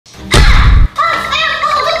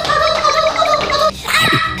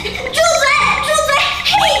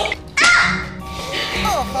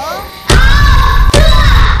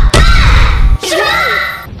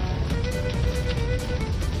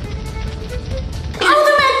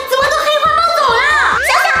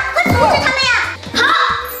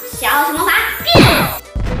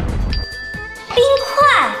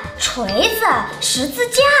十字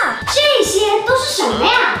架，这些都是什么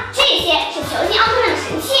呀？这些是囚禁奥特曼的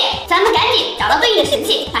神器，咱们赶紧找到对应的神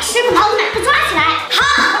器，把失控的奥特曼都抓起来。好，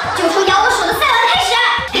就从咬我手的赛文开始。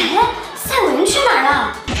哎，赛文去哪儿了？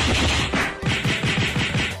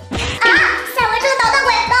啊！赛文这个捣蛋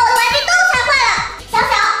鬼把我的玩具都踩坏了。小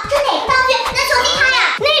小，这哪个道具能囚禁他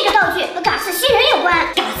呀？那个道具和嘎斯星人有关。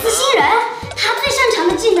嘎斯星人，他最擅长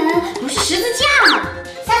的技能不是十字架吗？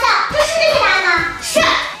小小，这是正确答案吗？是。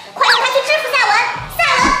快让他去制服赛文！赛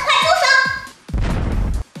文，快住手！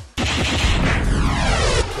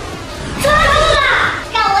抓住了！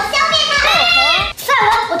让我消灭他！赛文，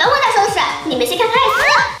我等会再收拾。你们先看看艾斯。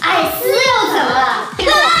艾斯又怎么了？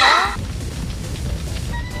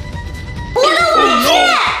我的玩具！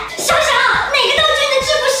小小，哪个道具能制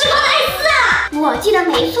服时髦的艾斯啊？我记得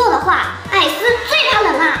没错的话，艾斯最怕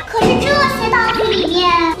冷啊。可是这些道具里面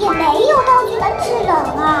也没有道具能制冷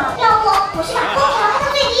啊。要不我是把空调开到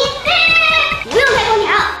最低？不用开空调，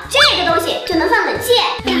这个东西就能放冷气。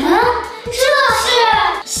这是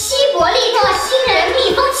西伯利特星人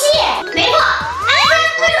密封器。没错，艾斯，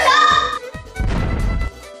快住手！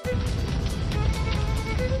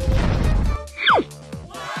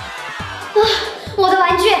我的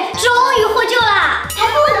玩具终于获救了，还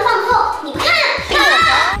不稳的放纵，你们看，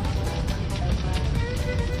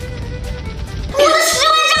我的10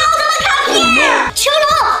万张奥特曼卡片！囚龙，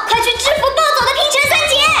快去制服暴走的平成三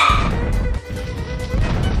杰！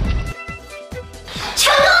成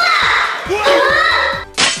功了！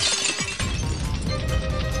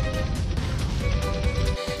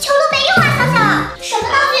囚笼没用啊，小小，什么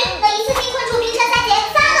道具能一次性困住平成三杰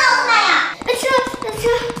3个奥特曼呀？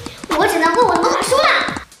我只能问我的魔法书了。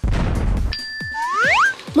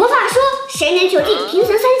魔法书，谁能囚禁平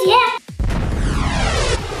成三杰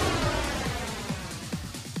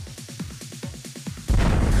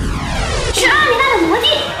？12米大的魔镜，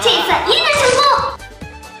这次一定成功！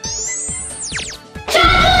抓住了！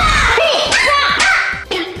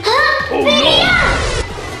贝利亚！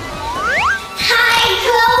太可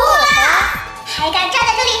恶了！还敢站在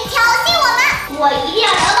这里挑衅我们！我一定要